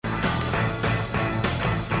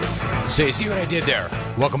So you see what I did there?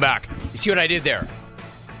 Welcome back. You see what I did there?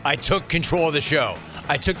 I took control of the show.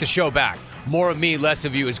 I took the show back. More of me, less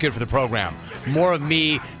of you is good for the program. More of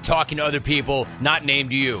me talking to other people, not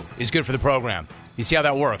named you, is good for the program. You see how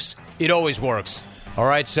that works? It always works. All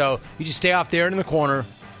right, so you just stay off there in the corner.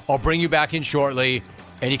 I'll bring you back in shortly,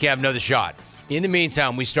 and you can have another shot. In the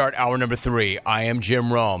meantime, we start hour number 3. I am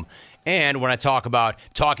Jim Rome. And when I talk about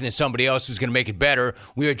talking to somebody else who's going to make it better,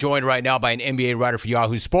 we are joined right now by an NBA writer for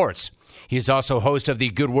Yahoo Sports. He is also host of the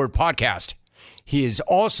Good Word podcast. He is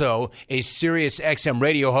also a Sirius XM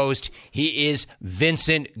radio host. He is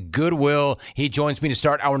Vincent Goodwill. He joins me to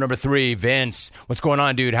start hour number 3. Vince, what's going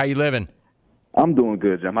on, dude? How you living? I'm doing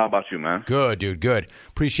good, Jim. How about you, man? Good, dude, good.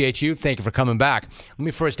 Appreciate you. Thank you for coming back. Let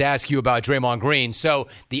me first ask you about Draymond Green. So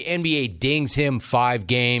the NBA dings him 5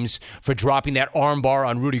 games for dropping that armbar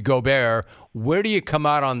on Rudy Gobert. Where do you come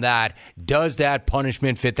out on that? Does that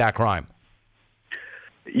punishment fit that crime?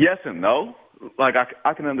 Yes and no. Like,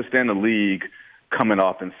 I can understand the league coming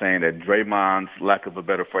off and saying that Draymond's, lack of a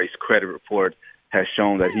better phrase, credit report has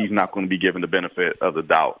shown that he's not going to be given the benefit of the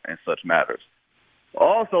doubt in such matters.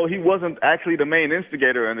 Also, he wasn't actually the main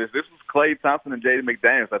instigator in this. This was Klay Thompson and Jaden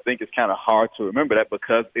McDaniels. I think it's kind of hard to remember that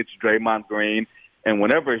because it's Draymond Green, and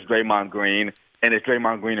whenever it's Draymond Green, and it's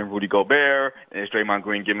Draymond Green and Rudy Gobert, and it's Draymond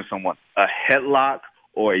Green giving someone a headlock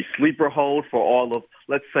or a sleeper hold for all of,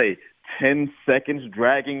 let's say, 10 seconds,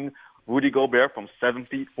 dragging Rudy Gobert from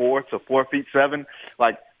 7'4" to 4'7",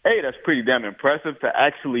 like, A, that's pretty damn impressive to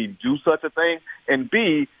actually do such a thing, and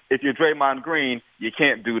B, if you're Draymond Green, you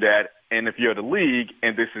can't do that. And if you're the league,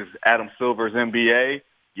 and this is Adam Silver's NBA,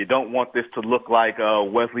 you don't want this to look like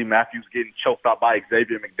Wesley Matthews getting choked out by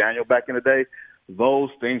Xavier McDaniel back in the day. Those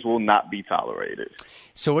things will not be tolerated.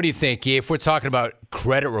 So what do you think? If we're talking about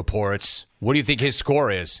credit reports, what do you think his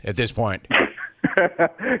score is at this point?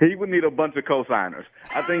 He would need a bunch of co-signers.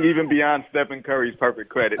 I think even beyond Stephen Curry's perfect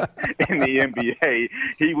credit in the NBA,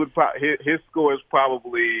 he would his score is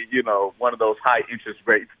probably, one of those high interest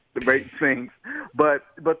rate things. But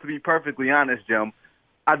to be perfectly honest, Jim,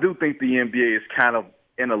 I do think the NBA is kind of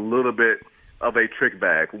in a little bit of a trick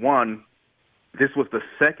bag. One, this was the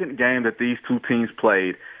second game that these two teams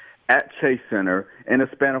played at Chase Center in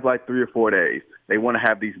a span of like 3 or 4 days. They want to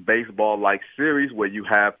have these baseball-like series where you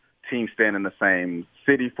have teams staying in the same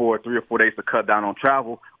city for 3 or 4 days to cut down on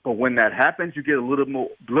travel. But when that happens, you get a little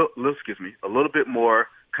bit more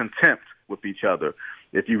contempt with each other.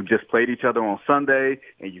 If you just played each other on Sunday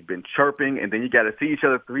and you've been chirping and then you got to see each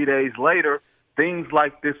other 3 days later, things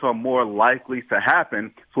like this are more likely to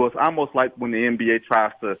happen. So it's almost like when the NBA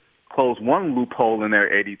tries to close one loophole in their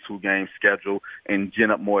 82-game schedule and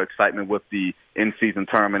gin up more excitement with the in-season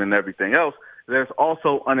tournament and everything else, there's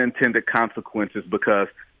also unintended consequences because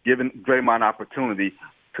giving Draymond opportunity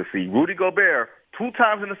to see Rudy Gobert 2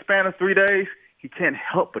 times in the span of 3 days, he can't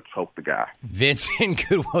help but choke the guy. Vincent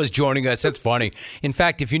Goodwill is joining us. That's funny. In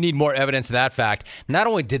fact, if you need more evidence of that fact, not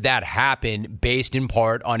only did that happen based in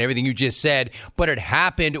part on everything you just said, but it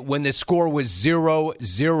happened when the score was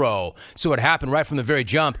 0-0. So it happened right from the very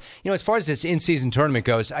jump. As far as this in-season tournament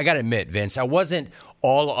goes, I got to admit, Vince, I wasn't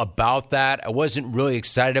all about that. I wasn't really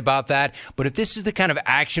excited about that. But if this is the kind of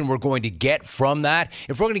action we're going to get from that,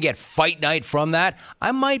 if we're going to get fight night from that,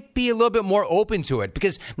 I might be a little bit more open to it.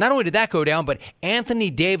 Because not only did that go down, but Anthony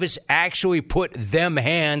Davis actually put them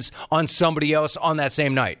hands on somebody else on that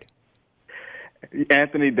same night.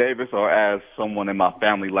 Anthony Davis, or as someone in my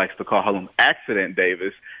family likes to call him, Accident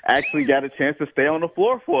Davis, actually got a chance to stay on the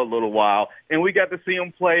floor for a little while, and we got to see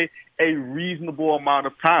him play a reasonable amount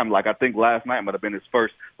of time. Like, I think last night might have been his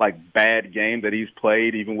first, bad game that he's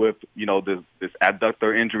played, even with, this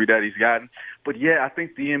adductor injury that he's gotten. But, yeah, I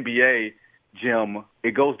think the NBA, Jim,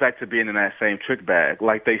 it goes back to being in that same trick bag.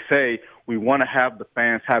 Like they say, we want to have the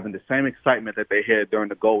fans having the same excitement that they had during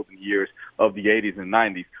the golden years of the 80s and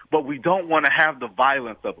 90s, but we don't want to have the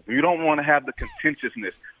violence of it. We don't want to have the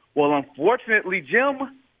contentiousness. Well, unfortunately, Jim,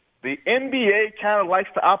 the NBA kind of likes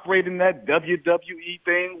to operate in that WWE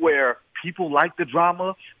thing where people like the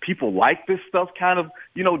drama, people like this stuff kind of,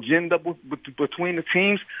 ginned up between the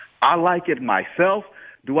teams. I like it myself.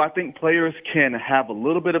 Do I think players can have a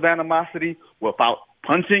little bit of animosity without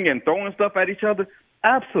punching and throwing stuff at each other?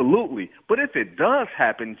 Absolutely. But if it does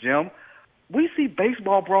happen, Jim, we see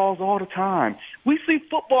baseball brawls all the time. We see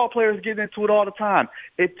football players getting into it all the time.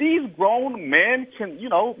 If these grown men can,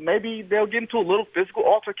 maybe they'll get into a little physical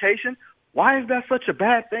altercation, Why is that such a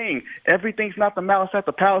bad thing? Everything's not the malice at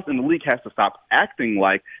the palace, and the league has to stop acting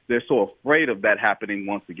like they're so afraid of that happening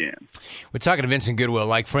once again. We're talking to Vincent Goodwill.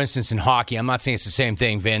 Like, for instance, in hockey, I'm not saying it's the same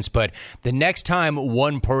thing, Vince, but the next time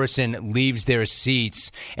one person leaves their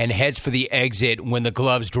seats and heads for the exit when the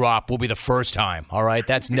gloves drop will be the first time, all right?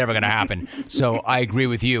 That's never going to happen. So I agree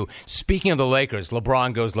with you. Speaking of the Lakers,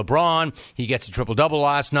 LeBron goes LeBron. He gets a triple-double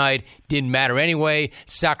last night. Didn't matter anyway.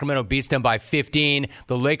 Sacramento beats them by 15.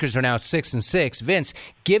 The Lakers are now 6-6. Vince,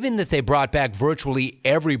 given that they brought back virtually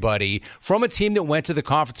everybody from a team that went to the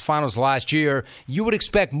conference finals last year, you would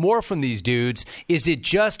expect more from these dudes. Is it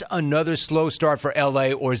just another slow start for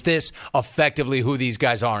L.A., or is this effectively who these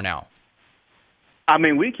guys are now? I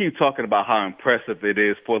mean, we keep talking about how impressive it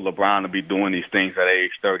is for LeBron to be doing these things at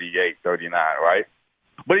age 38, 39, right?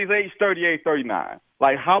 But he's age 38, 39.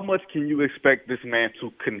 Like, how much can you expect this man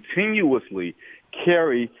to continuously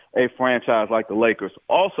carry a franchise like the Lakers?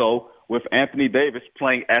 Also, with Anthony Davis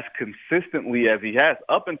playing as consistently as he has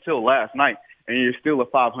up until last night, and you're still a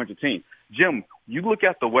 500 team. Jim, you look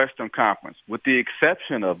at the Western Conference, with the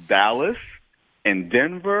exception of Dallas and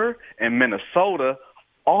Denver and Minnesota,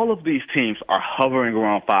 all of these teams are hovering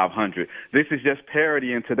around 500. This is just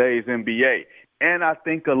parity in today's NBA. And I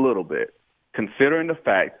think a little bit, considering the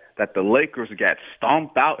fact that the Lakers got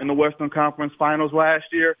stomped out in the Western Conference Finals last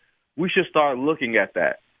year, we should start looking at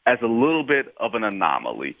that as a little bit of an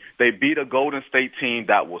anomaly. They beat a Golden State team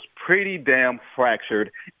that was pretty damn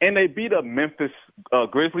fractured, and they beat a Memphis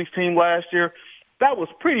Grizzlies team last year that was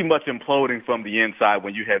pretty much imploding from the inside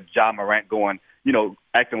when you have Ja Morant going,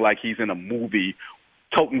 acting like he's in a movie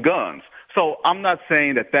toting guns. So I'm not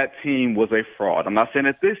saying that that team was a fraud. I'm not saying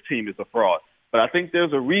that this team is a fraud. But I think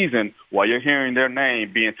there's a reason why you're hearing their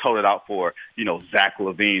name being toted out for, Zach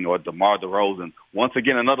LaVine or DeMar DeRozan. Once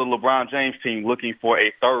again, another LeBron James team looking for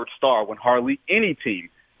a third star when hardly any team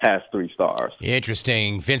has 3 stars.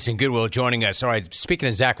 Interesting. Vincent Goodwill joining us. All right, speaking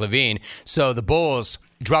of Zach LaVine, so the Bulls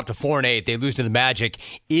dropped to 4-8. They lose to the Magic.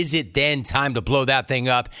 Is it then time to blow that thing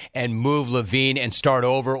up and move LaVine and start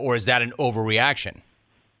over, or is that an overreaction?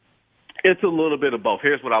 It's a little bit of both.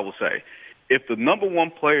 Here's what I will say. If the number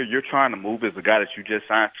one player you're trying to move is a guy that you just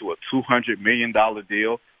signed to a $200 million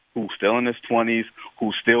deal, who's still in his 20s,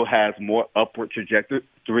 who still has more upward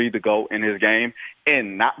trajectory to go in his game,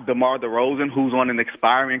 and not DeMar DeRozan, who's on an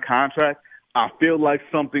expiring contract, I feel like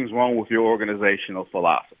something's wrong with your organizational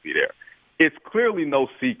philosophy there. It's clearly no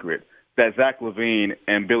secret that Zach LaVine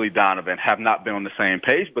and Billy Donovan have not been on the same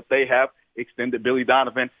page, but they have extended Billy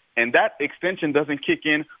Donovan, and that extension doesn't kick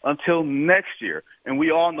in until next year. And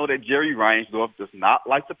we all know that Jerry Reinsdorf does not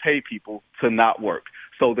like to pay people to not work.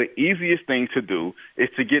 So the easiest thing to do is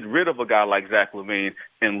to get rid of a guy like Zach LaVine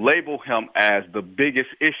and label him as the biggest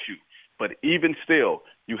issue. But even still,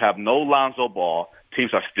 you have no Lonzo Ball.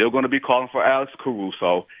 Teams are still going to be calling for Alex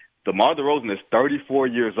Caruso. DeMar DeRozan is 34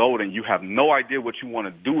 years old, and you have no idea what you want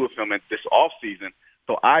to do with him at this offseason.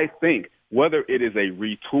 So I think whether it is a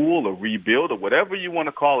retool, a rebuild, or whatever you want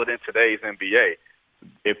to call it in today's NBA,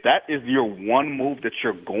 if that is your one move that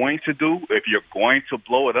you're going to do, if you're going to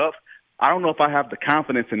blow it up, I don't know if I have the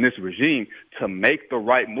confidence in this regime to make the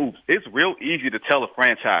right moves. It's real easy to tell a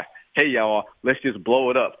franchise, hey, y'all, let's just blow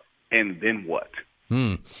it up, and then what?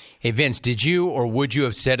 Hey, Vince, did you or would you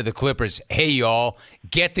have said to the Clippers, hey, y'all,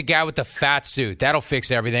 get the guy with the fat suit. That'll fix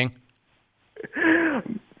everything?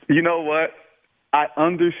 You know what? I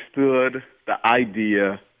understood the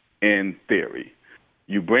idea in theory.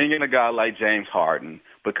 You bring in a guy like James Harden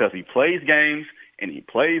because he plays games and he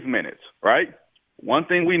plays minutes, right? One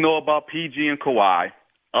thing we know about PG and Kawhi,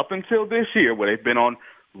 up until this year, where they've been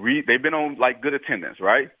on like good attendance,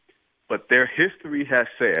 right? But their history has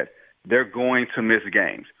said they're going to miss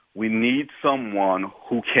games. We need someone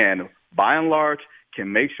who can, by and large,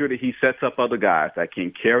 can make sure that he sets up other guys, that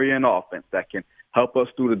can carry an offense, that can help us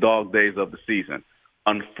through the dog days of the season.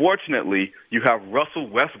 Unfortunately, you have Russell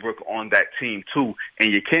Westbrook on that team too,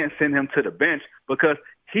 and you can't send him to the bench because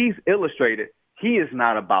he's illustrated he is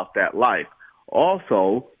not about that life.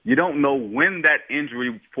 Also, you don't know when that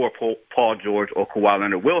injury for Paul George or Kawhi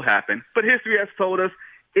Leonard will happen, but history has told us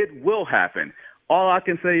it will happen. All I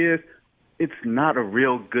can say is it's not a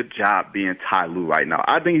real good job being Ty Lue right now.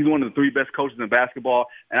 I think he's one of the 3 best coaches in basketball,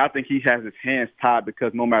 and I think he has his hands tied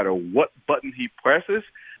because no matter what button he presses,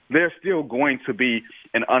 there's still going to be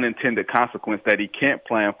an unintended consequence that he can't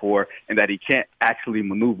plan for and that he can't actually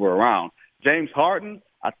maneuver around. James Harden,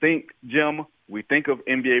 I think, Jim, we think of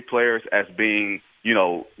NBA players as being,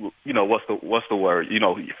 what's the word?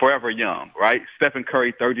 Forever young, right? Stephen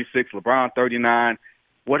Curry, 36, LeBron, 39.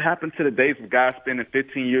 What happened to the days of guys spending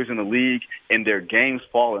 15 years in the league and their games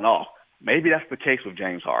falling off? Maybe that's the case with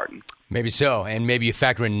James Harden. Maybe so. And maybe you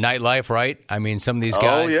factor in nightlife, right? I mean, some of these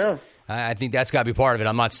guys. Oh, yeah. I think that's got to be part of it.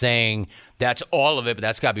 I'm not saying that's all of it, but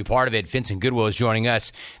that's got to be part of it. Vincent Goodwill is joining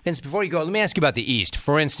us. Vince, before you go, let me ask you about the East.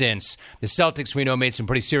 For instance, the Celtics, we know, made some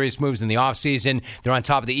pretty serious moves in the offseason. They're on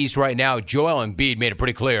top of the East right now. Joel Embiid made it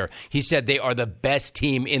pretty clear. He said they are the best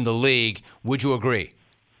team in the league. Would you agree?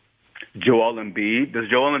 Joel Embiid. Does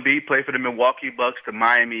Joel Embiid play for the Milwaukee Bucks, the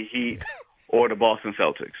Miami Heat, or the Boston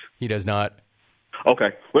Celtics? He does not. Okay.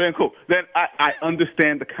 Well, then cool. Then I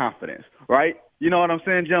understand the confidence, right? You know what I'm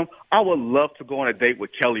saying, Jim? I would love to go on a date with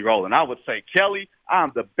Kelly Rowland. I would say, Kelly,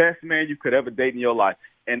 I'm the best man you could ever date in your life.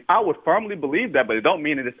 And I would firmly believe that, but it don't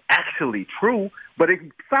mean that it's actually true, but it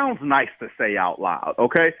sounds nice to say out loud,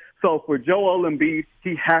 okay? So for Joel Embiid,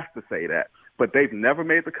 he has to say that. But they've never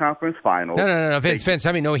made the conference finals. No, Vince.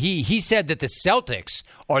 I mean, no, he said that the Celtics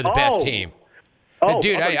are the best team.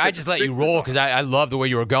 Dude, I just let you roll because I love the way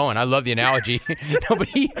you were going. I love the analogy. No, but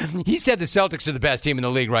he said the Celtics are the best team in the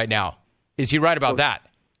league right now. Is he right about that?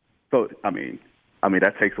 So I mean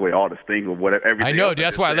that takes away all the sting of whatever. Everything I know.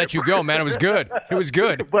 That's why I let you go, man. It was good. It was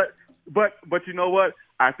good. But you know what?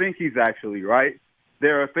 I think he's actually right.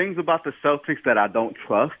 There are things about the Celtics that I don't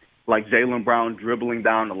trust, like Jaylen Brown dribbling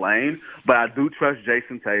down the lane. But I do trust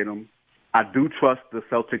Jason Tatum. I do trust the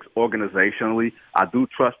Celtics organizationally. I do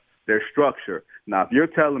trust their structure. Now, if you're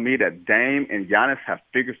telling me that Dame and Giannis have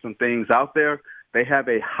figured some things out there, they have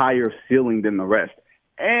a higher ceiling than the rest.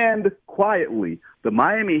 And quietly, the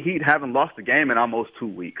Miami Heat haven't lost a game in almost 2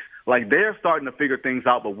 weeks. Like, they're starting to figure things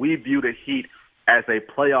out, but we view the Heat as a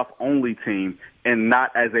playoff-only team and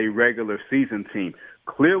not as a regular season team.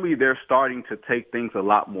 Clearly, they're starting to take things a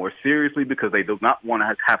lot more seriously because they do not want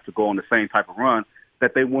to have to go on the same type of run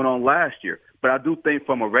that they went on last year. But I do think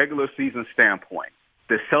from a regular season standpoint,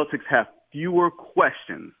 the Celtics have fewer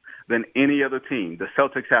questions than any other team. The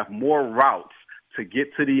Celtics have more routes to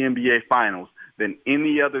get to the NBA Finals than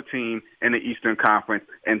any other team in the Eastern Conference,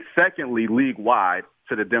 and secondly, league-wide,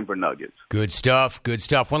 to the Denver Nuggets. Good stuff. Good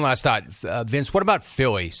stuff. One last thought. Vince, what about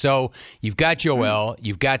Philly? So you've got Joel,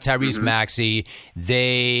 you've got Tyrese Maxey.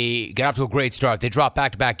 They got off to a great start. They dropped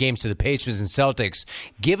back-to-back games to the Pacers and Celtics.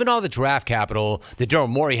 Given all the draft capital that Daryl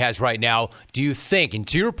Morey has right now, do you think, and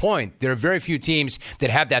to your point, there are very few teams that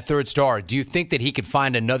have that third star, do you think that he could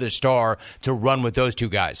find another star to run with those two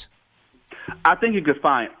guys? I think you could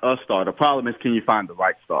find a star. The problem is, can you find the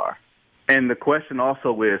right star? And the question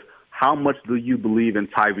also is, how much do you believe in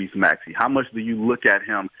Tyrese Maxey? How much do you look at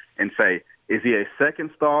him and say, is he a second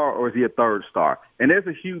star or is he a third star? And there's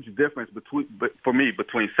a huge difference for me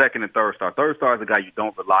between second and third star. Third star is a guy you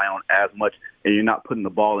don't rely on as much, and you're not putting the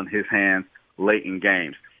ball in his hands late in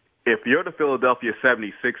games. If you're the Philadelphia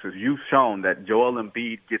 76ers, you've shown that Joel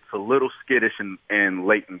Embiid gets a little skittish in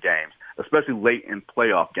late in games, especially late in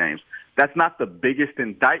playoff games. That's not the biggest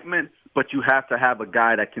indictment, but you have to have a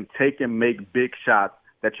guy that can take and make big shots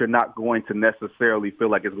that you're not going to necessarily feel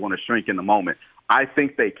like it's going to shrink in the moment. I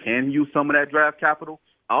think they can use some of that draft capital.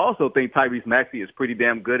 I also think Tyrese Maxey is pretty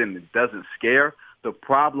damn good and it doesn't scare. The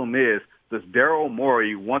problem is, does Daryl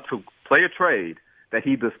Morey want to play a trade that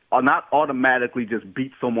he does not automatically just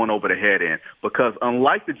beat someone over the head in? Because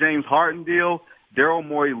unlike the James Harden deal, Daryl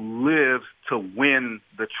Morey lives to win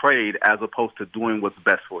the trade as opposed to doing what's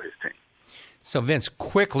best for his team. So, Vince,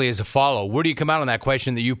 quickly as a follow, where do you come out on that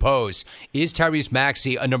question that you pose? Is Tyrese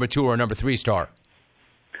Maxey a number 2 or a number 3 star?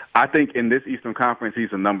 I think in this Eastern Conference he's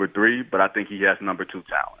a number 3, but I think he has number 2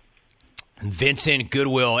 talent. Vincent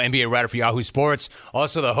Goodwill, NBA writer for Yahoo Sports,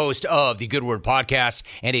 also the host of the Good Word podcast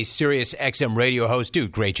and a Sirius XM radio host.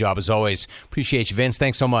 Dude, great job as always. Appreciate you, Vince.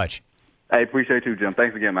 Thanks so much. I appreciate you, Jim.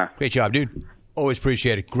 Thanks again, man. Great job, dude. Always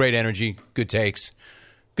appreciate it. Great energy, good takes,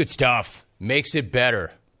 good stuff. Makes it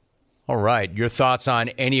better. All right, your thoughts on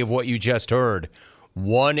any of what you just heard.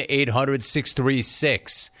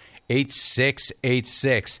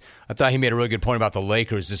 1-800-636-8686. I thought he made a really good point about the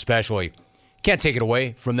Lakers especially. Can't take it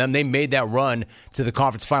away from them. They made that run to the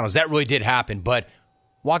conference finals. That really did happen, but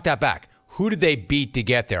walk that back. Who did they beat to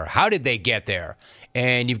get there? How did they get there?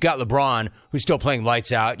 And you've got LeBron, who's still playing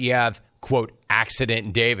lights out. You have, quote,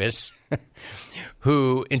 accident Davis,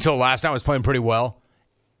 who until last night was playing pretty well.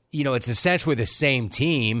 You know, it's essentially the same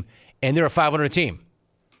team, and they're a 500 team.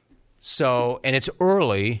 So, and it's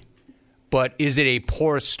early, but is it a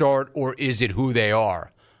poor start or is it who they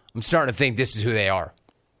are? I'm starting to think this is who they are.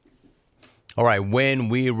 All right, when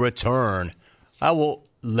we return, I will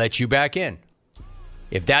let you back in.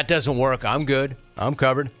 If that doesn't work, I'm good. I'm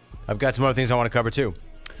covered. I've got some other things I want to cover too.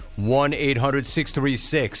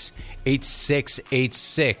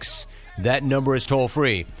 1-800-636-8686. That number is toll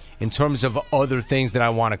free. In terms of other things that I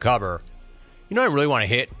want to cover, you know, I really want to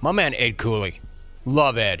hit my man Ed Cooley.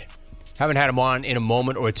 Love Ed. Haven't had him on in a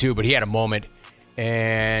moment or two, but he had a moment,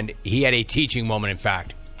 and he had a teaching moment, in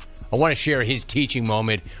fact. I want to share his teaching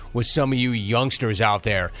moment with some of you youngsters out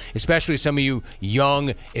there, especially some of you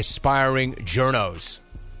young, aspiring journos.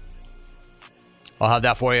 I'll have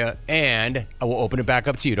that for you, and I will open it back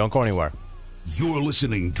up to you. Don't go anywhere. You're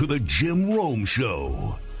listening to The Jim Rome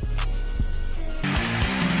Show.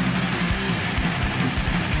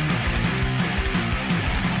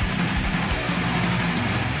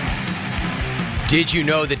 Did you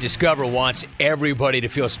know that Discover wants everybody to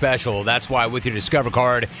feel special? That's why with your Discover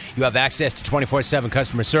card, you have access to 24/7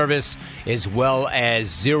 customer service as well as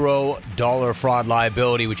 $0 fraud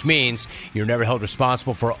liability, which means you're never held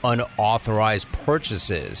responsible for unauthorized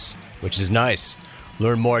purchases, which is nice.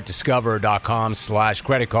 Learn more at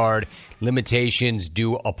discover.com/credit card. Limitations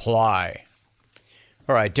do apply.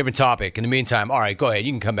 All right, different topic. In the meantime, all right, go ahead.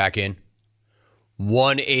 You can come back in.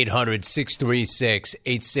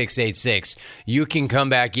 1-800-636-8686. You can come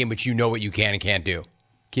back in, but you know what you can and can't do.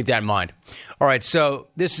 Keep that in mind. All right, so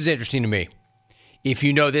this is interesting to me. If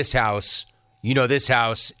you know this house, you know this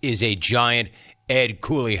house is a giant Ed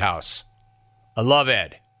Cooley house. I love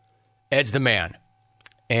Ed. Ed's the man.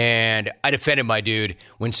 And I defended my dude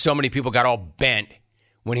when so many people got all bent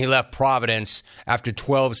when he left Providence after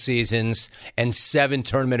 12 seasons and 7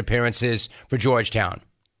 tournament appearances for Georgetown.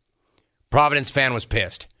 Providence fan was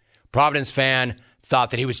pissed. Providence fan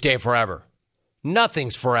thought that he would stay forever.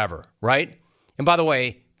 Nothing's forever, right? And by the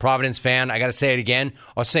way, Providence fan, I got to say it again.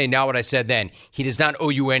 I'll say now what I said then. He does not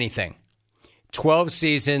owe you anything. 12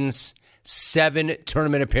 seasons, 7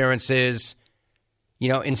 tournament appearances. You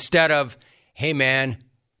know, instead of, hey, man,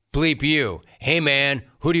 bleep you. Hey, man,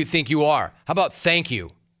 who do you think you are? How about thank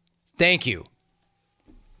you? Thank you.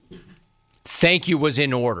 Thank you was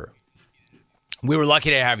in order. We were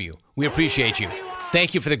lucky to have you. We appreciate you.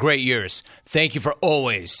 Thank you for the great years. Thank you for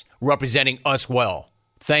always representing us well.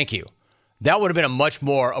 Thank you. That would have been a much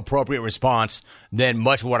more appropriate response than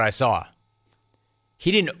much of what I saw. He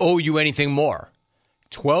didn't owe you anything more.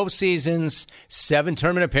 12 seasons, 7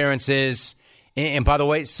 tournament appearances. And by the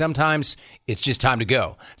way, sometimes it's just time to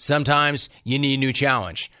go. Sometimes you need a new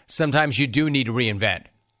challenge. Sometimes you do need to reinvent.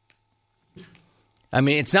 I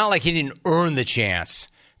mean, it's not like he didn't earn the chance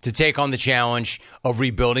to take on the challenge of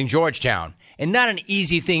rebuilding Georgetown. And not an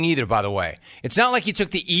easy thing either, by the way. It's not like he took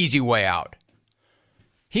the easy way out.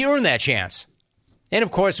 He earned that chance. And, of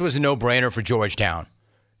course, it was a no-brainer for Georgetown.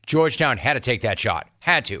 Georgetown had to take that shot.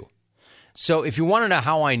 Had to. So if you want to know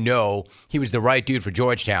how I know he was the right dude for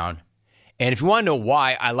Georgetown, and if you want to know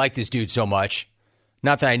why I like this dude so much,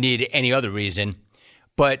 not that I need any other reason,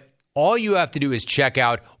 but all you have to do is check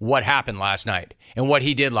out what happened last night and what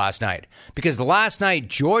he did last night. Because last night,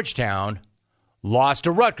 Georgetown lost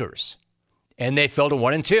to Rutgers, and they fell to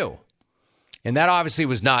 1-2. And that obviously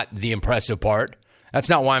was not the impressive part. That's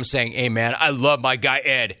not why I'm saying, hey, man, I love my guy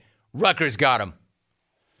Ed. Rutgers got him.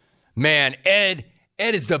 Man, Ed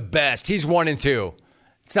is the best. He's 1-2.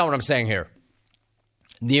 That's not what I'm saying here.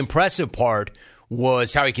 The impressive part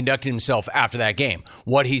was how he conducted himself after that game,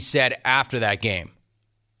 what he said after that game.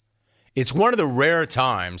 It's one of the rare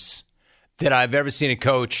times that I've ever seen a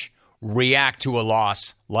coach react to a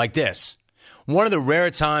loss like this. One of the rare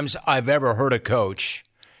times I've ever heard a coach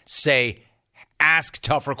say, ask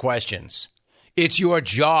tougher questions. It's your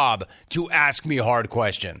job to ask me hard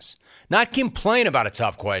questions. Not complain about a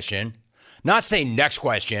tough question, not say next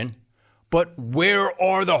question, but where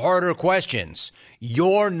are the harder questions?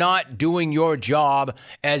 You're not doing your job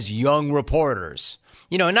as young reporters.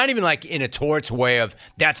 You know, not even like in a torts way of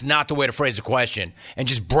that's not the way to phrase a question and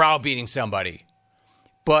just browbeating somebody.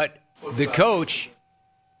 But the coach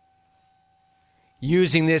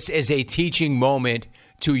using this as a teaching moment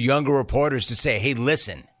to younger reporters to say, hey,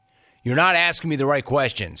 listen, you're not asking me the right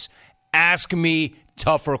questions. Ask me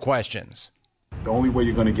tougher questions. The only way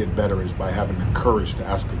you're going to get better is by having the courage to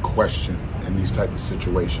ask a question in these type of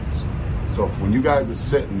situations. So when you guys are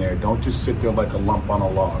sitting there, don't just sit there like a lump on a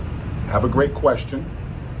log. Have a great question,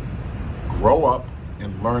 grow up,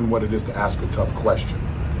 and learn what it is to ask a tough question.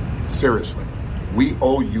 Seriously, we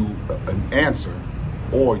owe you an answer,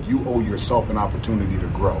 or you owe yourself an opportunity to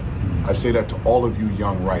grow. I say that to all of you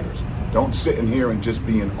young writers. Don't sit in here and just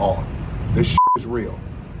be in awe. This shit is real.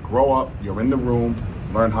 Grow up, you're in the room,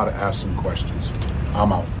 learn how to ask some questions.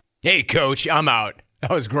 I'm out. Hey, Coach, I'm out.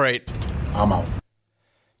 That was great. I'm out.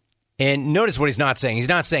 And notice what he's not saying. He's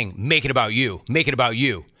not saying, make it about you. Make it about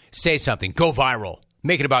you. Say something. Go viral.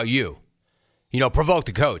 Make it about you. You know, provoke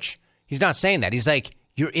the coach. He's not saying that. He's like,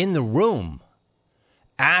 you're in the room.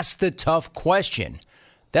 Ask the tough question.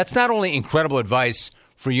 That's not only incredible advice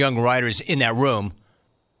for young writers in that room.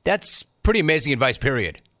 That's pretty amazing advice,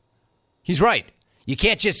 period. He's right. You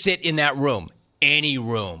can't just sit in that room, any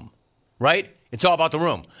room, right? It's all about the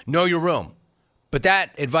room. Know your room. But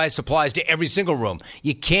that advice applies to every single room.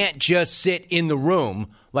 You can't just sit in the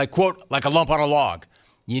room like, quote, like a lump on a log.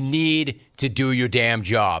 You need to do your damn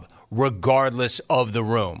job, regardless of the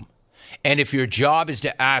room. And if your job is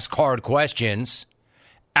to ask hard questions,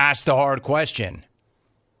 ask the hard question.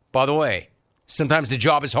 By the way, sometimes the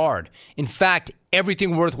job is hard. In fact,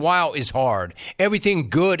 everything worthwhile is hard. Everything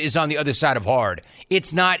good is on the other side of hard.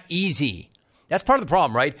 It's not easy. That's part of the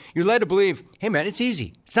problem, right? You're led to believe, hey, man, it's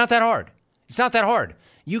easy. It's not that hard. It's not that hard.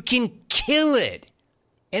 You can kill it,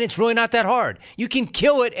 and it's really not that hard. You can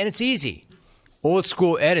kill it, and it's easy. Old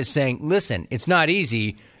school Ed is saying, listen, it's not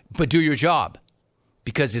easy, but do your job,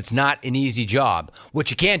 because it's not an easy job.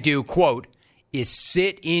 What you can't do, quote, is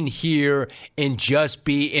sit in here and just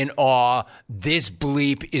be in awe. This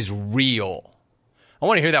bleep is real. I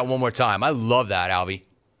want to hear that one more time. I love that, Albie.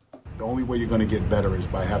 The only way you're going to get better is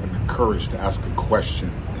by having the courage to ask a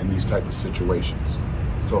question in these type of situations.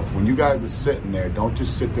 So when you guys are sitting there, don't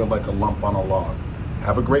just sit there like a lump on a log.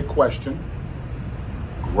 Have a great question,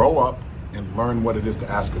 grow up, and learn what it is to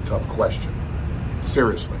ask a tough question.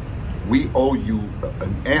 Seriously, we owe you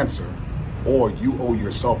an answer, or you owe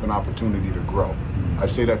yourself an opportunity to grow. I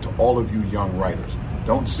say that to all of you young writers.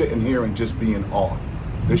 Don't sit in here and just be in awe.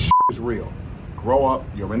 This is real. Grow up,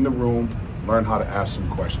 you're in the room, learn how to ask some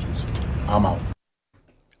questions. I'm out.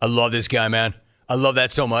 I love this guy, man. I love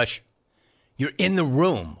that so much. You're in the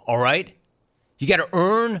room, all right? You got to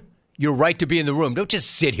earn your right to be in the room. Don't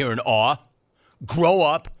just sit here in awe. Grow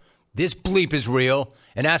up. This bleep is real.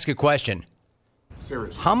 And ask a question.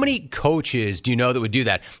 Seriously. How many coaches do you know that would do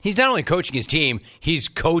that? He's not only coaching his team, he's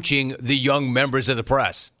coaching the young members of the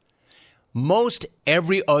press. Most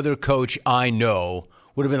every other coach I know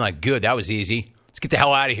would have been like, good, that was easy. Let's get the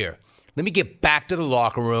hell out of here. Let me get back to the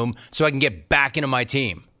locker room so I can get back into my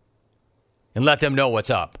team and let them know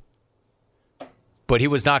what's up. But he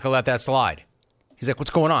was not going to let that slide. He's like,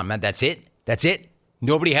 what's going on, man? That's it? That's it?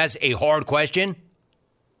 Nobody has a hard question?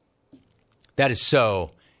 That is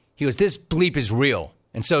so. He goes, this bleep is real.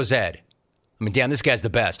 And so is Ed. I mean, damn, this guy's the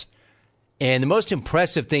best. And the most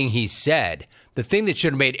impressive thing he said, the thing that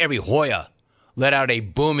should have made every Hoya let out a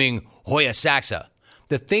booming Hoya Saxa,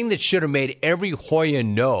 the thing that should have made every Hoya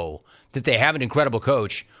know that they have an incredible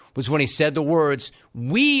coach was when he said the words,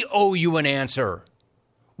 we owe you an answer.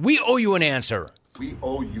 We owe you an answer. We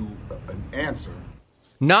owe you an answer.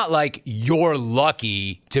 Not like you're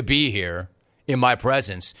lucky to be here in my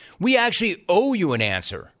presence. We actually owe you an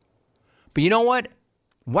answer. But you know what?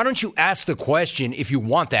 Why don't you ask the question if you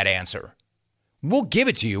want that answer? We'll give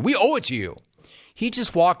it to you. We owe it to you. He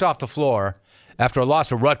just walked off the floor after a loss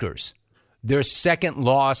to Rutgers, their second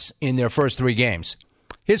loss in their first three games,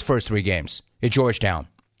 his first three games at Georgetown.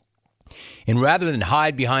 And rather than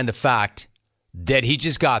hide behind the fact that he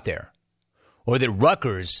just got there, or that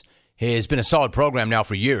Rutgers has been a solid program now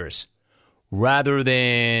for years, rather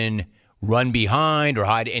than run behind or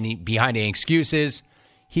hide behind any excuses,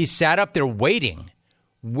 he sat up there waiting.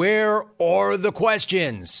 Where are the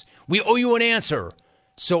questions? We owe you an answer.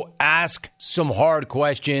 So ask some hard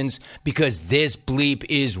questions because this bleep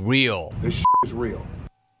is real. This is real.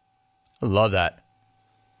 I love that.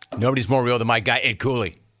 Nobody's more real than my guy, Ed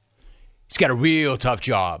Cooley. He's got a real tough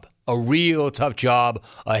job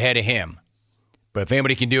ahead of him. But if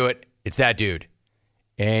anybody can do it, it's that dude.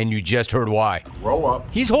 And you just heard why. Grow up.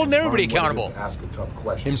 He's holding everybody accountable. Ask a tough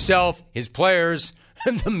question. Himself, his players,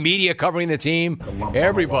 the media covering the team,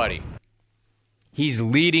 everybody. He's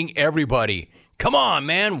leading everybody. Come on,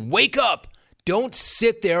 man, wake up. Don't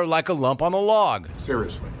sit there like a lump on the log.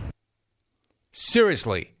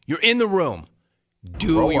 Seriously, you're in the room.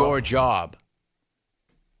 Do your job.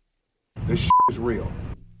 This is real.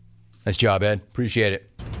 Nice job, Ed. Appreciate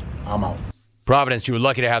it. I'm out. Providence, you were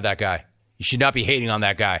lucky to have that guy. You should not be hating on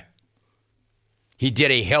that guy. He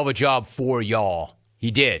did a hell of a job for y'all.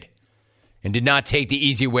 He did. And did not take the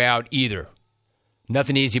easy way out either.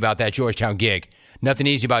 Nothing easy about that Georgetown gig. Nothing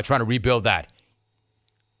easy about trying to rebuild that.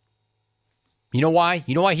 You know why?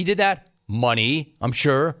 You know why he did that? Money, I'm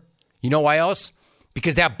sure. You know why else?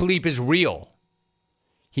 Because that bleep is real.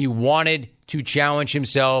 He wanted to challenge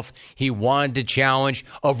himself. He wanted to challenge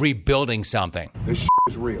of rebuilding something. This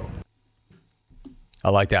is real. I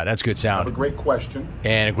like that. That's good sound. Have a great question.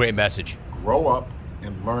 And a great message. Grow up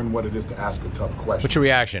and learn what it is to ask a tough question. What's your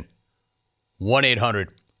reaction?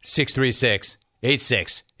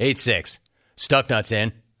 1-800-636-8686. Stucknut's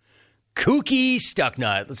in. Kooky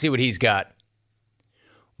Stucknut. Let's see what he's got.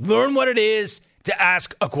 Learn what it is to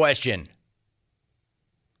ask a question.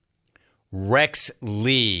 Rex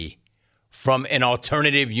Lee from an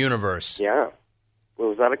alternative universe. Yeah. Well,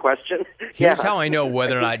 was that a question? Here's how I know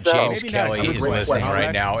whether or not so. James Maybe not. Kelly Have a is great listening question.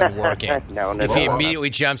 right now and working. No, If he no. immediately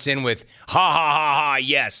jumps in with, ha, ha, ha, ha,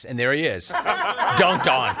 yes, and there he is. Dunked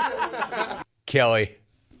on. Kelly,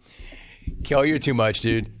 you're too much,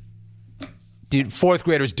 dude. Dude, fourth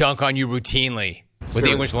graders dunk on you routinely with the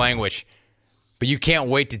English language. But you can't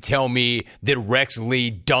wait to tell me that Rex Lee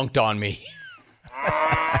dunked on me.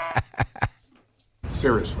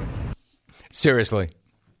 Seriously.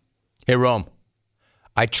 Hey, Rome.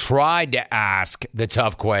 I tried to ask the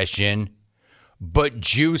tough question, but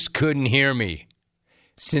Juice couldn't hear me.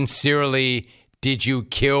 Sincerely, did you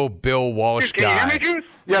kill Bill Walsh Can you hear guy? me, Juice?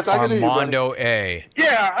 Yes, I can hear you, buddy. Armando A.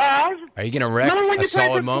 Yeah. Are you going to wreck Remember when a you played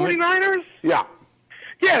solid for moment? 49ers? Yeah.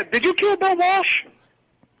 Yeah. Did you kill Bill Walsh?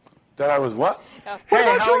 That I was what? What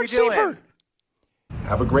about George Seifert?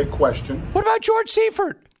 Have a great question. What about George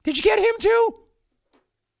Seifert? Did you get him too?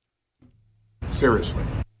 Seriously.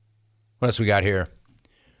 What else we got here?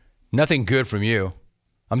 Nothing good from you.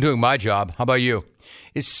 I'm doing my job. How about you?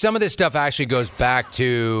 Some of this stuff actually goes back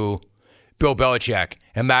to Bill Belichick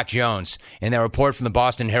and Mac Jones and that report from the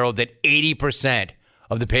Boston Herald that 80%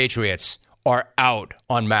 of the Patriots are out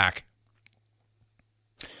on Mac.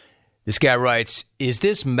 This guy writes, is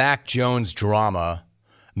this Mac Jones drama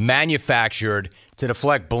manufactured to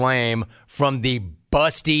deflect blame from the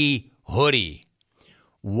busty hoodie?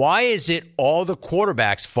 Why is it all the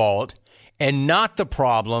quarterback's fault and not the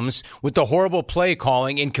problems with the horrible play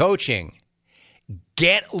calling and coaching?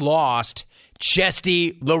 Get lost,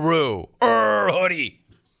 Chesty LaRue. Hoodie.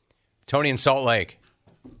 Tony in Salt Lake.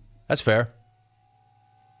 That's fair.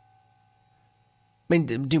 I mean,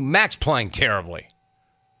 dude, Mac's playing terribly.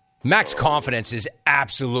 Mac's confidence is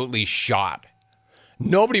absolutely shot.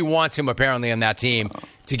 Nobody wants him, apparently, on that team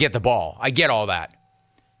to get the ball. I get all that.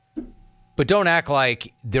 But don't act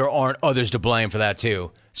like there aren't others to blame for that,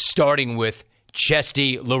 too. Starting with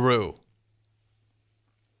Chesty LaRue.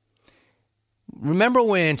 Remember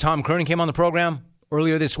when Tom Kernan came on the program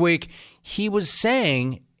earlier this week? He was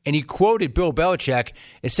saying, and he quoted Bill Belichick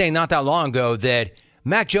as saying not that long ago that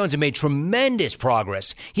Mac Jones had made tremendous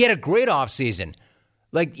progress. He had a great offseason.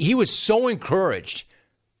 Like, he was so encouraged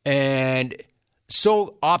and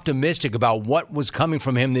so optimistic about what was coming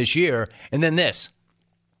from him this year. And then this.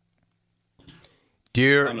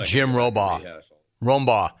 Dear Jim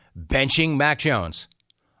Robaugh, benching Mac Jones.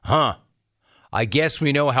 Huh. I guess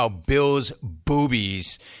we know how Bill's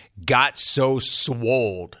boobies got so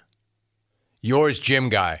swolled. Yours, Jim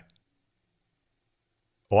Guy.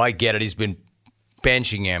 Oh, I get it. He's been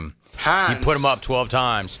benching him. Hans. He put him up 12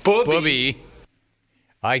 times. Booby.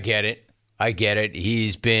 I get it.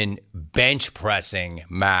 He's been bench pressing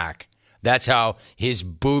Mac. That's how his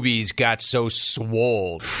boobies got so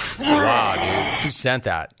swolled. Wow, dude. Who sent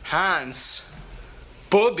that? Hans.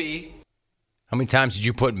 Booby. How many times did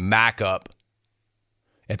you put Mac up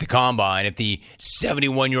at the combine, at the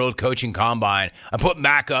 71-year-old coaching combine? I put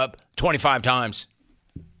Mac up 25 times.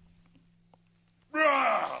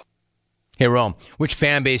 Hey, Rome, which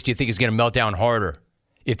fan base do you think is going to melt down harder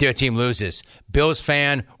if their team loses? Bills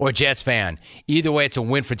fan or Jets fan? Either way, it's a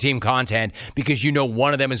win for team content because you know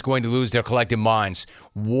one of them is going to lose their collective minds.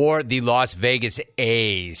 War the Las Vegas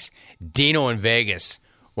A's. Dino in Vegas.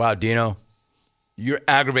 Wow, Dino, you're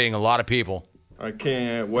aggravating a lot of people. I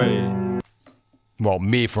can't wait. Well,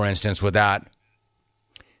 me, for instance, with that.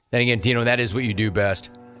 Then again, Dino, that is what you do best.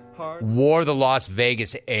 War the Las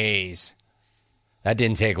Vegas A's. That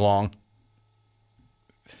didn't take long.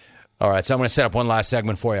 All right, so I'm going to set up one last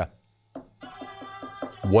segment for you.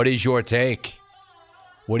 What is your take?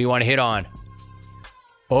 What do you want to hit on?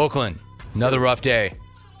 Oakland, another rough day.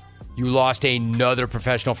 You lost another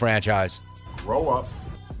professional franchise. Grow up.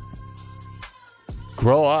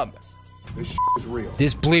 Grow up. This is real.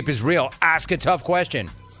 This bleep is real. Ask a tough question.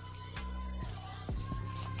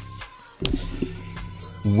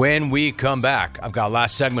 When we come back, I've got a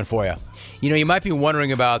last segment for you. You know, you might be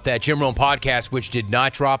wondering about that Jim Rome podcast, which did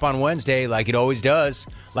not drop on Wednesday like it always does,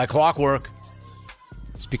 like clockwork.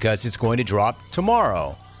 It's because it's going to drop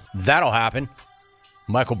tomorrow. That'll happen.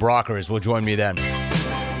 Michael Brockers will join me then.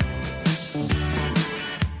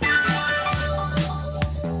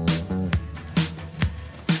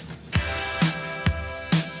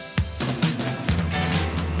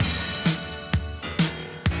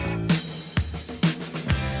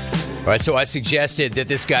 All right, so I suggested that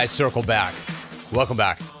this guy circle back. Welcome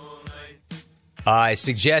back. I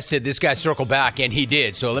suggested this guy circle back, and he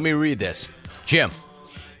did. So let me read this. Jim,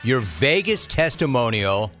 your Vegas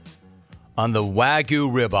testimonial on the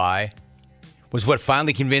Wagyu ribeye was what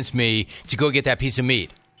finally convinced me to go get that piece of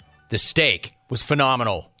meat. The steak was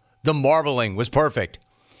phenomenal. The marbling was perfect.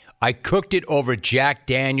 I cooked it over Jack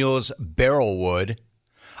Daniel's barrel wood.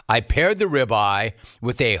 I paired the ribeye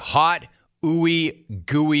with a hot, ooey,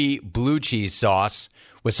 gooey blue cheese sauce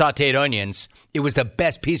with sauteed onions. It was the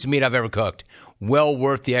best piece of meat I've ever cooked. Well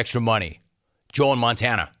worth the extra money. Joel in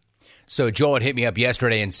Montana. So Joel had hit me up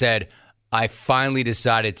yesterday and said, I finally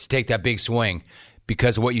decided to take that big swing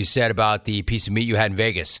because of what you said about the piece of meat you had in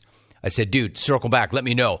Vegas. I said, dude, circle back. Let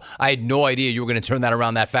me know. I had no idea you were going to turn that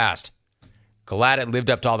around that fast. Glad it lived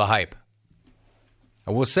up to all the hype.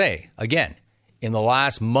 I will say, again, in the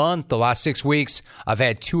last month, the last 6 weeks, I've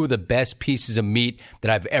had 2 of the best pieces of meat that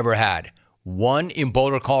I've ever had. One in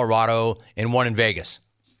Boulder, Colorado, and one in Vegas.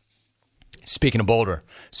 Speaking of Boulder.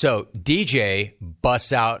 So DJ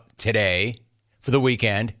busts out today for the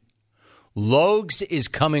weekend. Logs is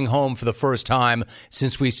coming home for the first time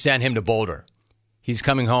since we sent him to Boulder. He's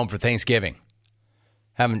coming home for Thanksgiving.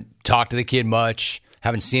 Haven't talked to the kid much.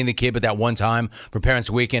 Haven't seen the kid but that one time for Parents'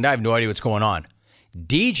 Weekend. I have no idea what's going on.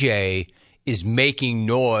 DJ is making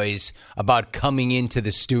noise about coming into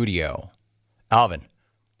the studio. Alvin,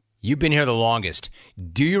 you've been here the longest.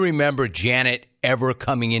 Do you remember Janet ever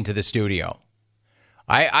coming into the studio?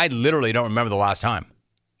 I literally don't remember the last time.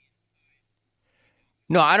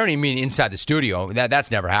 No, I don't even mean inside the studio.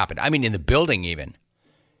 That's never happened. I mean in the building even.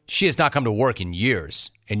 She has not come to work in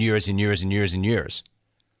years and years and years and years and years.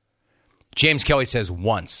 James Kelly says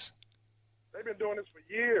once. They've been doing this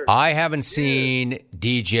for years. I haven't seen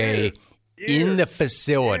DJ in the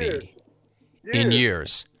facility in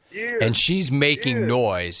years. And she's making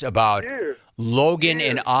noise about Logan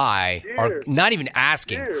and I are not even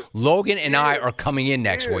asking. Logan and I are coming in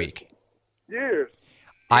next week.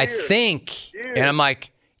 I think, and I'm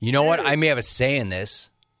like, you know what? I may have a say in this.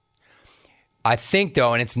 I think,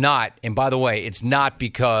 though, and it's not, and by the way, it's not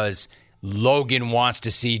because Logan wants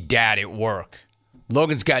to see Dad at work.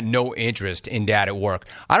 Logan's got no interest in Dad at work.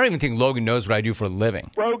 I don't even think Logan knows what I do for a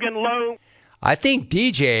living. I think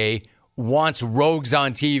DJ wants Rogues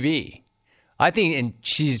on TV. I think, and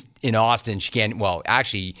she's in Austin, she can't, well,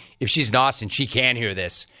 actually, if she's in Austin, she can hear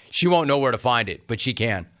this. She won't know where to find it, but she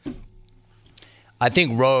can. I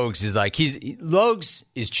think Rogues is like, Rogues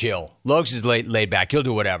is chill. Rogues is laid back. He'll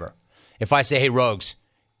do whatever. If I say, hey, Rogues,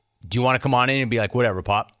 do you want to come on in and be like, whatever,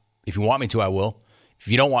 Pop. If you want me to, I will. If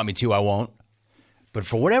you don't want me to, I won't. But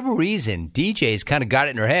for whatever reason, DJ's kind of got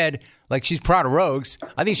it in her head like she's proud of Rogues.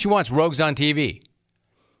 I think she wants Rogues on TV.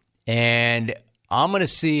 And I'm going to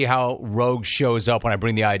see how Rogues shows up when I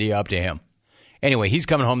bring the idea up to him. Anyway, he's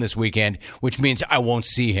coming home this weekend, which means I won't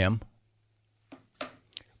see him.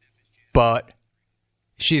 But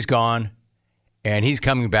she's gone, and he's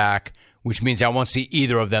coming back, which means I won't see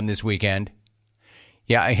either of them this weekend.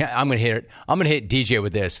 Yeah, I'm going to hit it. I'm going to hit DJ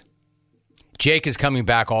with this. Jake is coming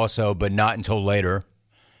back also, but not until later.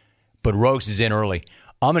 But Rogues is in early.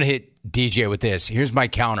 I'm going to hit DJ with this. Here's my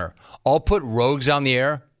counter. I'll put Rogues on the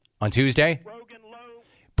air on Tuesday,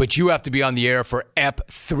 but you have to be on the air for EP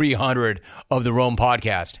 300 of the Rome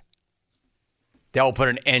podcast. That will put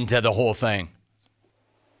an end to the whole thing.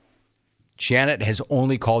 Janet has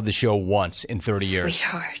only called the show once in 30 years.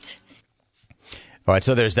 Sweetheart. All right,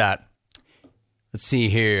 so there's that. Let's see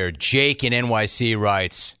here. Jake in NYC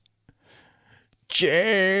writes,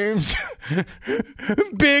 James,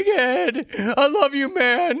 big head, I love you,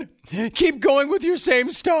 man. Keep going with your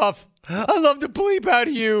same stuff. I love the bleep out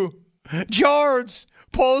of you. Jards,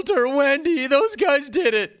 Poulter, Wendy, those guys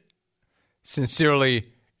did it.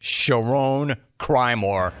 Sincerely, Sharon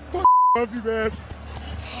Crymore. Love you, man.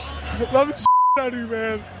 Love the out of you,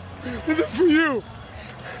 man. This is for you.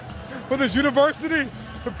 For this university,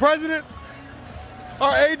 the president,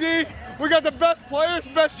 our AD, we got the best players,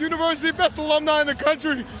 best university, best alumni in the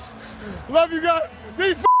country. Love you guys.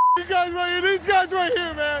 These guys right here, these guys right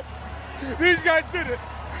here, man. These guys did it.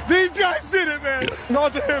 These guys did it, man.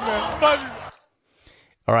 On to him, man. Love you.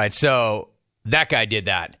 All right, so that guy did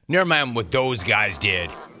that. Never mind what those guys did.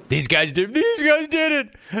 These guys did it.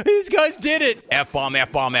 These guys did it. F-bomb,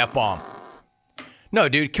 F-bomb, F-bomb. No,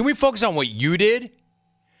 dude, can we focus on what you did?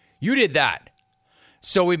 You did that.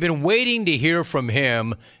 So we've been waiting to hear from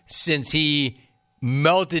him since he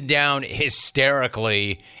melted down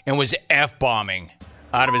hysterically and was F-bombing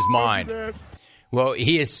out of his mind. Well,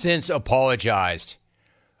 he has since apologized,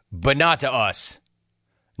 but not to us,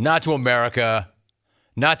 not to America,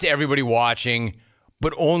 not to everybody watching,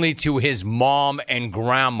 but only to his mom and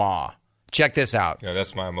grandma. Check this out. Yeah,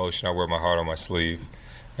 that's my emotion. I wear my heart on my sleeve.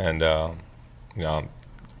 And,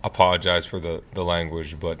 apologize for the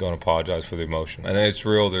language, but don't apologize for the emotion. And it's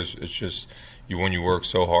real. It's just when you work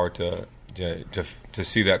so hard to to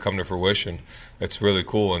see that come to fruition, it's really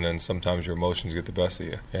cool. And then sometimes your emotions get the best of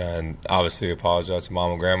you. And obviously apologize to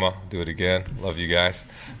Mom and Grandma. Do it again. Love you guys.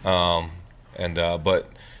 But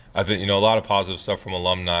I think, a lot of positive stuff from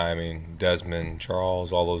alumni. I mean, Desmond,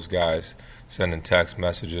 Charles, all those guys sending text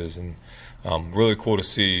messages. And really cool to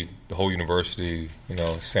see the whole university,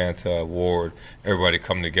 Santa, Ward, everybody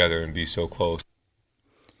come together and be so close.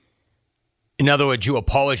 In other words, you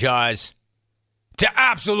apologize to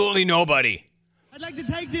absolutely nobody. I'd like to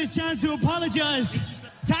take this chance to apologize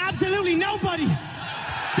to absolutely nobody.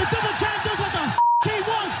 The double champ does what the he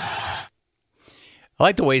wants. I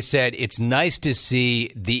like the way he said, it's nice to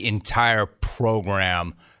see the entire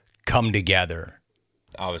program come together.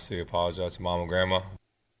 Obviously apologize to Mom and Grandma.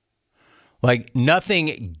 Like,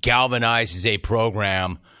 nothing galvanizes a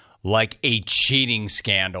program like a cheating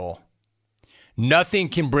scandal. Nothing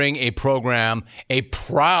can bring a program, a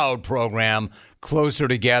proud program, closer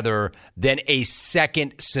together than a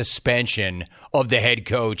second suspension of the head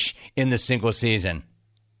coach in the single season.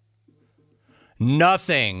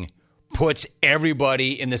 Nothing puts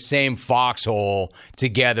everybody in the same foxhole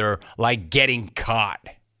together like getting caught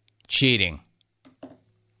cheating.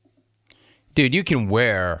 Dude, you can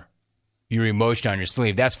wear your emotion on your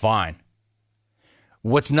sleeve. That's fine.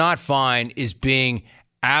 What's not fine is being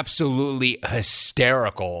absolutely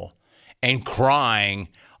hysterical and crying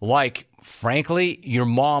like, frankly, your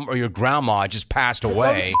mom or your grandma just passed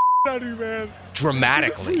away Out of you, man.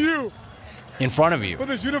 dramatically This is for you. in front of you. For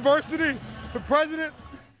this university, the president.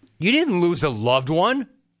 You didn't lose a loved one.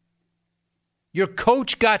 Your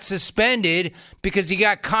coach got suspended because he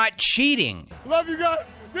got caught cheating. Love you guys.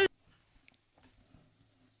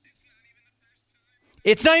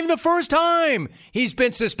 It's not even the first time he's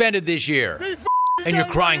been suspended this year. And you're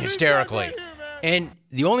crying hysterically. And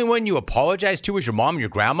the only one you apologize to is your mom and your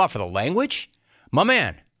grandma for the language? My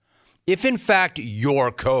man, if in fact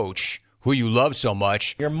your coach, who you love so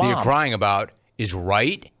much, your that mom, you're crying about, is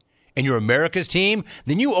right, and you're America's team,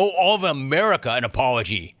 then you owe all of America an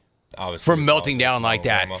apology for melting down like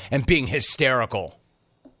that and being hysterical.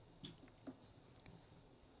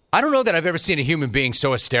 I don't know that I've ever seen a human being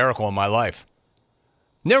so hysterical in my life.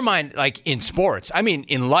 Never mind, like in sports. I mean,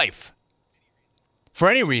 in life. For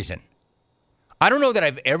any reason. I don't know that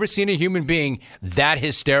I've ever seen a human being that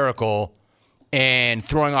hysterical and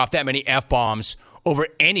throwing off that many F-bombs over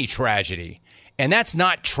any tragedy. And that's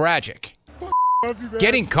not tragic.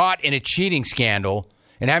 Getting caught in a cheating scandal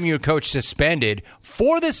and having your coach suspended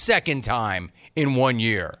for the second time in 1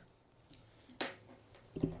 year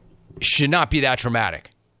should not be that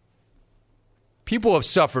traumatic. People have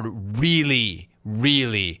suffered really,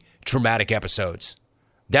 really traumatic episodes.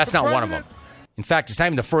 That's not one of them. In fact, it's not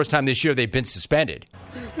even the first time this year they've been suspended.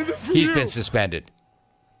 He's been suspended.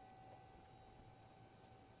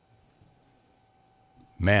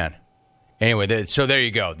 Man. Anyway, so there you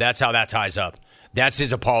go. That's how that ties up. That's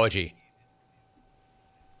his apology.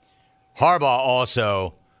 Harbaugh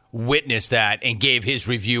also witnessed that and gave his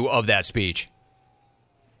review of that speech.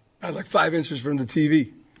 I was like 5 inches from the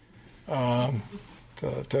TV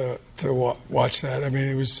to watch that. I mean,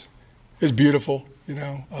 it was beautiful,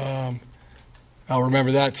 I'll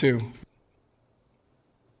remember that too.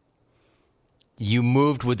 You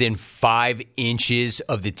moved within 5 inches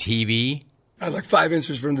of the TV? I was like 5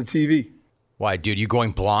 inches from the TV. Why, dude? You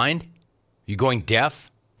going blind? You going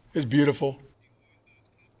deaf? It's beautiful.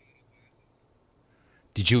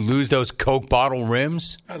 Did you lose those Coke bottle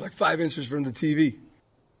rims? I was like 5 inches from the TV.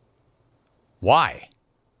 Why?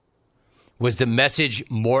 Was the message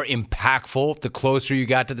more impactful the closer you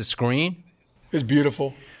got to the screen? It's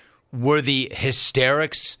beautiful. Were the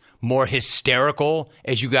hysterics more hysterical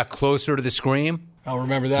as you got closer to the screen? I'll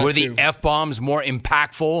remember that Were too. the F-bombs more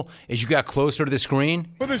impactful as you got closer to the screen?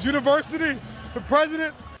 For this university, the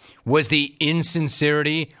president. Was the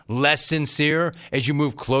insincerity less sincere as you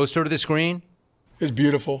moved closer to the screen? It's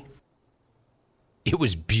beautiful. It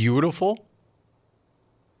was beautiful?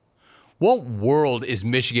 What world is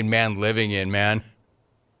Michigan man living in, man?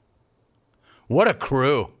 What a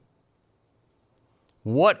crew.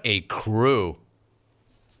 What a crew.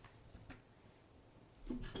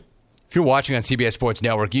 If you're watching on CBS Sports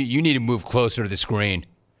Network, you need to move closer to the screen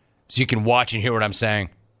so you can watch and hear what I'm saying.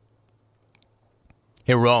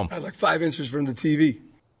 Hey, Rome. I was like 5 inches from the TV.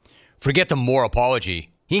 Forget the more apology.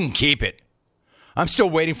 He can keep it. I'm still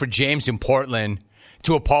waiting for James in Portland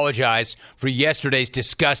to apologize for yesterday's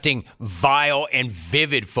disgusting, vile, and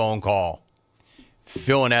vivid phone call.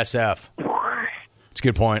 Phil and SF. It's a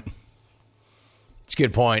good point. It's a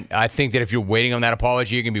good point. I think that if you're waiting on that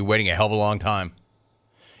apology, you're going to be waiting a hell of a long time.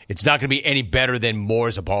 It's not going to be any better than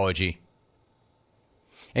Moore's apology.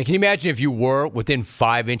 And can you imagine if you were within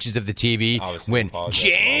 5 inches of the TV when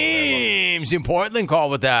James in Portland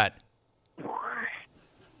called with that?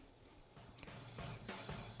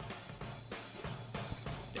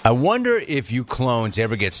 I wonder if you clones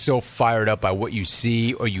ever get so fired up by what you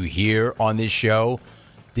see or you hear on this show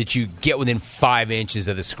that you get within 5 inches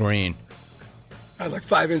of the screen. Like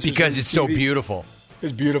 5 inches. Because it's so beautiful.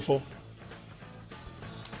 It's beautiful.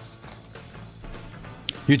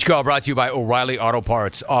 Huge Call brought to you by O'Reilly Auto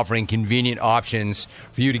Parts, offering convenient options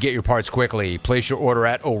for you to get your parts quickly. Place your order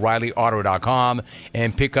at O'ReillyAuto.com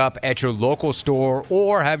and pick up at your local store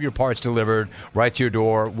or have your parts delivered right to your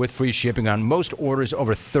door with free shipping on most orders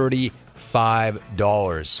over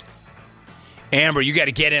 $35. Amber, you got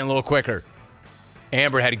to get in a little quicker.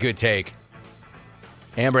 Amber had a good take.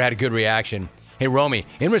 Amber had a good reaction. Hey, Romy,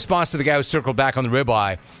 in response to the guy who circled back on the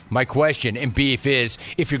ribeye, my question and beef is,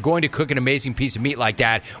 if you're going to cook an amazing piece of meat like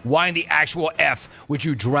that, why in the actual F would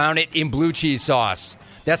you drown it in blue cheese sauce?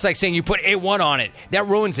 That's like saying you put A1 on it. That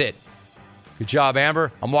ruins it. Good job,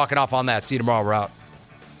 Amber. I'm walking off on that. See you tomorrow. We're out.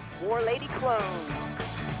 War Lady Clone.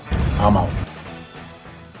 I'm out.